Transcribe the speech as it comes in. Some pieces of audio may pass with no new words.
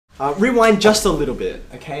rewind just a little bit,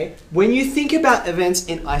 okay? When you think about events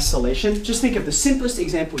in isolation, just think of the simplest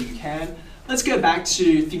example you can. Let's go back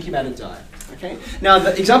to thinking about a die, okay? Now,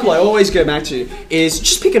 the example I always go back to is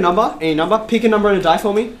just pick a number, any number. Pick a number on a die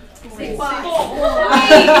for me. 6.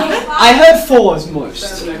 I heard 4 as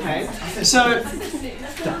most, okay? So,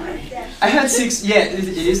 I heard 6, yeah, it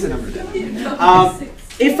is the number of die.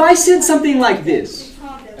 If I said something like this,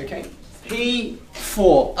 okay?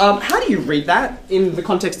 P4. How do you read that in the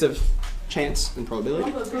context of chance and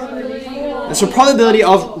probability? It's a probability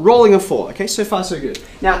of rolling a 4. Okay, so far so good.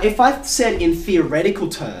 Now, if I said in theoretical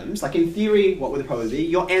terms, like in theory, what would the probability be?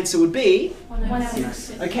 Your answer would be? 1 out of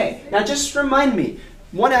 6. Okay, now just remind me,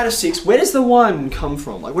 1 out of 6, where does the 1 come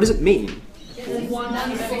from? Like, what does it mean?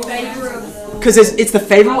 Because it's the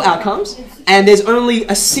favorable outcomes, and there's only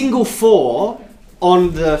a single 4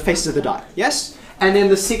 on the faces of the die, yes? And then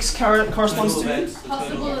the 6 corresponds to?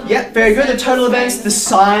 Yeah, very good. The total events, the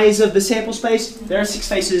size of the sample space. There are 6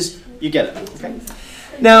 faces. You get it. Okay.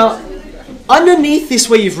 Now, underneath this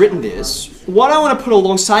where you've written this, what I want to put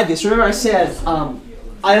alongside this, remember I said,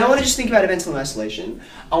 I don't want to just think about events in isolation.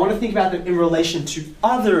 I want to think about them in relation to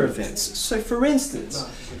other events. So for instance,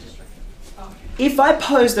 if I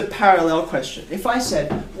posed a parallel question, if I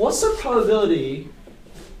said, what's the probability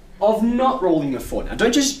of not rolling a 4? Now,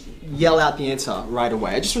 don't just yell out the answer right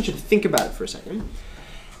away. I just want you to think about it for a second.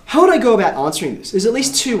 How would I go about answering this? There's at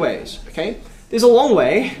least 2 ways, okay? There's a long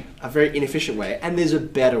way, a very inefficient way, and there's a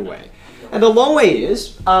better way. And the long way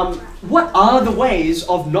is, what are the ways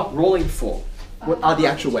of not rolling 4? What are the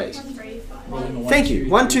actual ways? Thank you.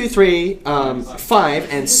 1, 2, 3, 5,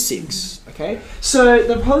 and 6, okay? So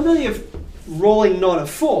the probability of rolling not a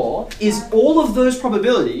 4 is all of those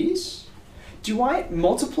probabilities. Do I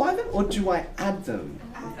multiply them or do I add them?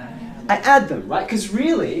 I add them, right? Because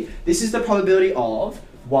really, this is the probability of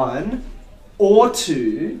 1, or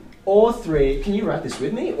 2, or 3. Can you write this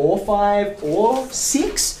with me? Or 5, or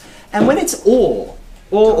 6. And when it's or,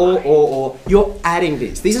 you're adding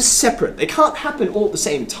these. These are separate. They can't happen all at the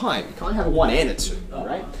same time. You can't have a 1 and a 2,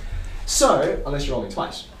 right? So, unless you're rolling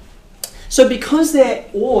twice. So because they're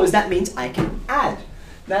ors, that means I can add.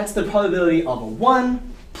 That's the probability of a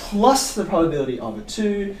 1 plus the probability of a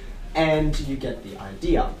 2, and you get the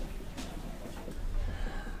idea.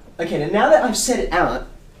 Okay, now that I've said it out,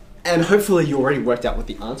 and hopefully you already worked out what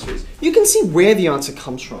the answer is, you can see where the answer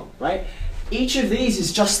comes from, right? Each of these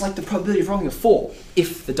is just like the probability of rolling a 4,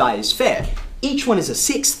 if the die is fair. Each one is a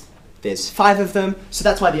 6th, there's 5 of them, so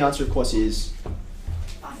that's why the answer, of course, is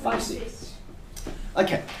 5/6.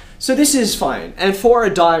 Okay, so this is fine, and for a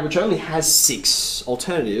die which only has 6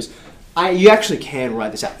 alternatives, you actually can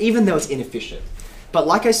write this out, even though it's inefficient. But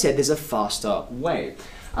like I said, there's a faster way.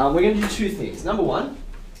 We're going to do 2 things. Number 1,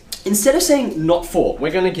 instead of saying not 4,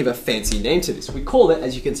 we're going to give a fancy name to this. We call it,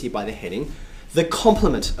 as you can see by the heading, the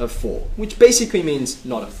complement of 4, which basically means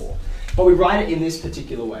not a 4. But we write it in this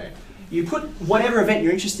particular way. You put whatever event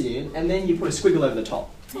you're interested in, and then you put a squiggle over the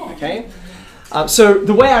top. Okay? So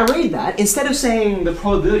the way I read that, instead of saying the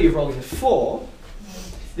probability of rolling a 4,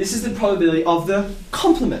 this is the probability of the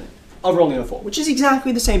complement of rolling a 4, which is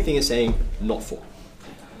exactly the same thing as saying not 4.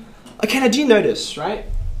 Okay, now do you notice, right?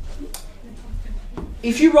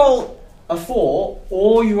 If you roll a 4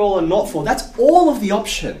 or you roll a not 4, that's all of the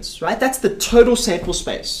options, right? That's the total sample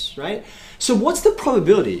space, right? So what's the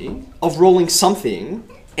probability of rolling something,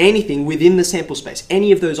 anything within the sample space,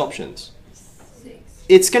 any of those options? 6.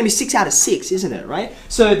 It's going to be 6 out of 6, isn't it, right?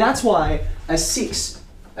 So that's why a 6th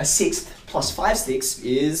plus 5/6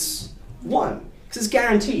 is 1. Because it's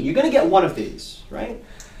guaranteed. You're going to get one of these, right?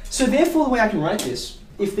 So therefore, the way I can write this,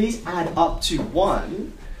 if these add up to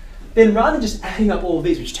 1, then rather than just adding up all of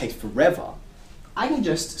these, which takes forever, I can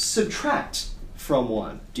just subtract from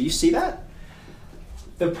 1. Do you see that?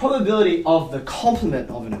 The probability of the complement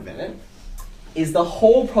of an event is the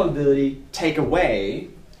whole probability take away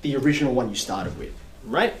the original one you started with,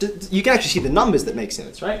 right? You can actually see the numbers that make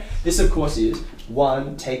sense, right? This, of course, is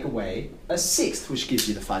 1 take away a 6th, which gives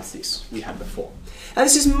you the 5/6 we had before. And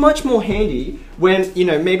this is much more handy when, you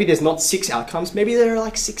know, maybe there's not 6 outcomes, maybe there are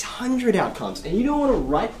like 600 outcomes, and you don't want to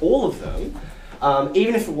write all of them.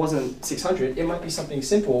 Even if it wasn't 600, it might be something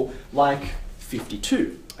simple like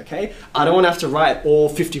 52, okay? I don't want to have to write all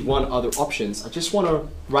 51 other options. I just want to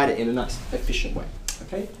write it in a nice, efficient way,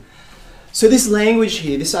 okay? So this language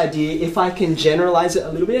here, this idea, if I can generalize it a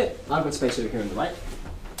little bit, I've got space over here on the right.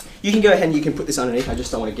 You can go ahead and you can put this underneath. I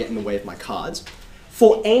just don't want to get in the way of my cards.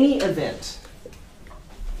 For any event,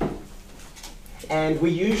 and we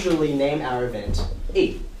usually name our event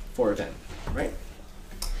E for event, right?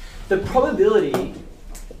 The probability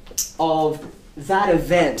of that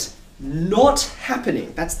event not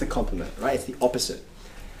happening, that's the complement, right? It's the opposite.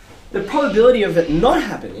 The probability of it not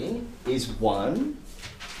happening is 1.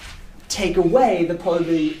 Take away the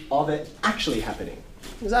probability of it actually happening.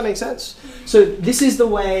 Does that make sense? So this is the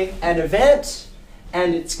way an event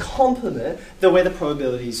and its complement, the way the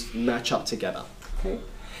probabilities match up together. Okay?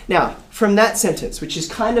 Now, from that sentence, which is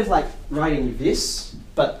kind of like writing this,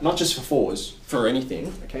 but not just for fours, for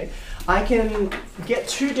anything, okay, I can get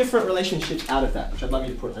 2 different relationships out of that, which I'd like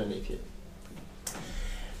you to put underneath here.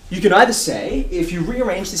 You can either say, if you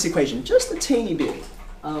rearrange this equation just a teeny bit,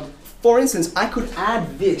 for instance, I could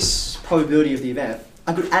add this probability of the event,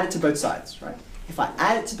 I could add it to both sides, right? If I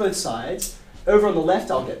add it to both sides, over on the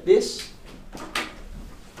left I'll get this.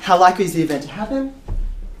 How likely is the event to happen?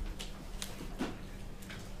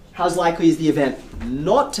 How likely is the event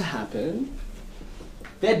not to happen?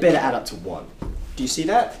 They'd better add up to 1. Do you see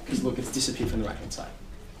that? Because look, it's disappeared from the right-hand side.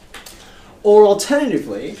 Or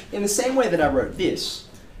alternatively, in the same way that I wrote this,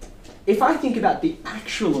 if I think about the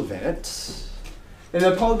actual event, then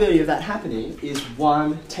the probability of that happening is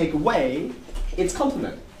 1 take away its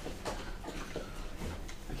complement.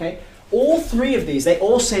 Okay? All 3 of these, they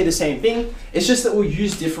all say the same thing. It's just that we'll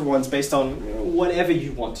use different ones based on whatever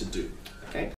you want to do.